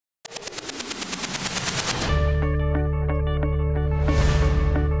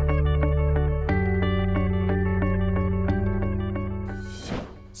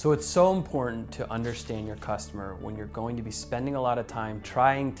So it's so important to understand your customer when you're going to be spending a lot of time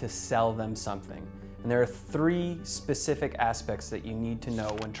trying to sell them something. And there are 3 specific aspects that you need to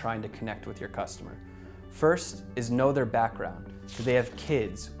know when trying to connect with your customer. First is know their background. Do they have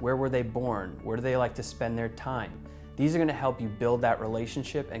kids? Where were they born? Where do they like to spend their time? These are going to help you build that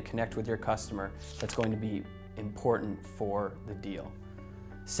relationship and connect with your customer that's going to be important for the deal.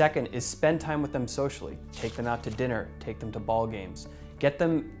 Second is spend time with them socially. Take them out to dinner, take them to ball games. Get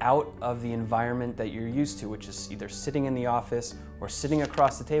them out of the environment that you're used to, which is either sitting in the office or sitting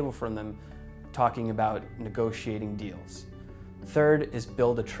across the table from them talking about negotiating deals. Third is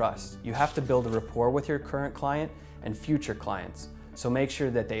build a trust. You have to build a rapport with your current client and future clients. So make sure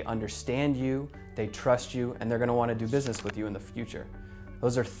that they understand you, they trust you, and they're going to want to do business with you in the future.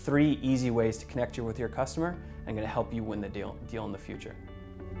 Those are 3 easy ways to connect you with your customer and going to help you win the deal in the future.